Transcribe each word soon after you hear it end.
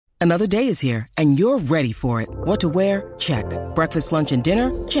Another day is here, and you're ready for it. What to wear? Check. Breakfast, lunch, and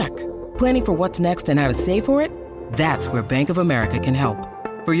dinner? Check. Planning for what's next and how to save for it? That's where Bank of America can help.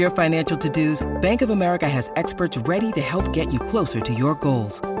 For your financial to-dos, Bank of America has experts ready to help get you closer to your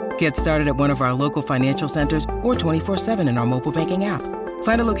goals. Get started at one of our local financial centers or 24/7 in our mobile banking app.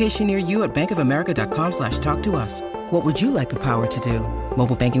 Find a location near you at bankofamerica.com/talktous. What would you like the power to do?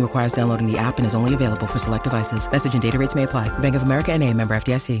 Mobile banking requires downloading the app and is only available for select devices. Message and data rates may apply. Bank of America N.A., member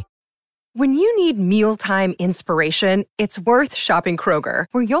FDIC. When you need mealtime inspiration, it's worth shopping Kroger,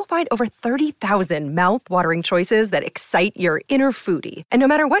 where you'll find over 30,000 mouth-watering choices that excite your inner foodie. And no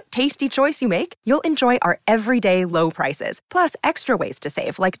matter what tasty choice you make, you'll enjoy our everyday low prices, plus extra ways to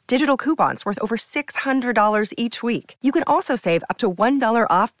save, like digital coupons worth over $600 each week. You can also save up to $1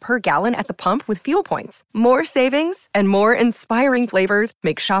 off per gallon at the pump with fuel points. More savings and more inspiring flavors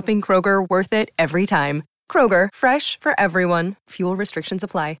make shopping Kroger worth it every time. Kroger, fresh for everyone. Fuel restrictions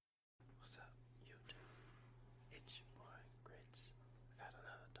apply.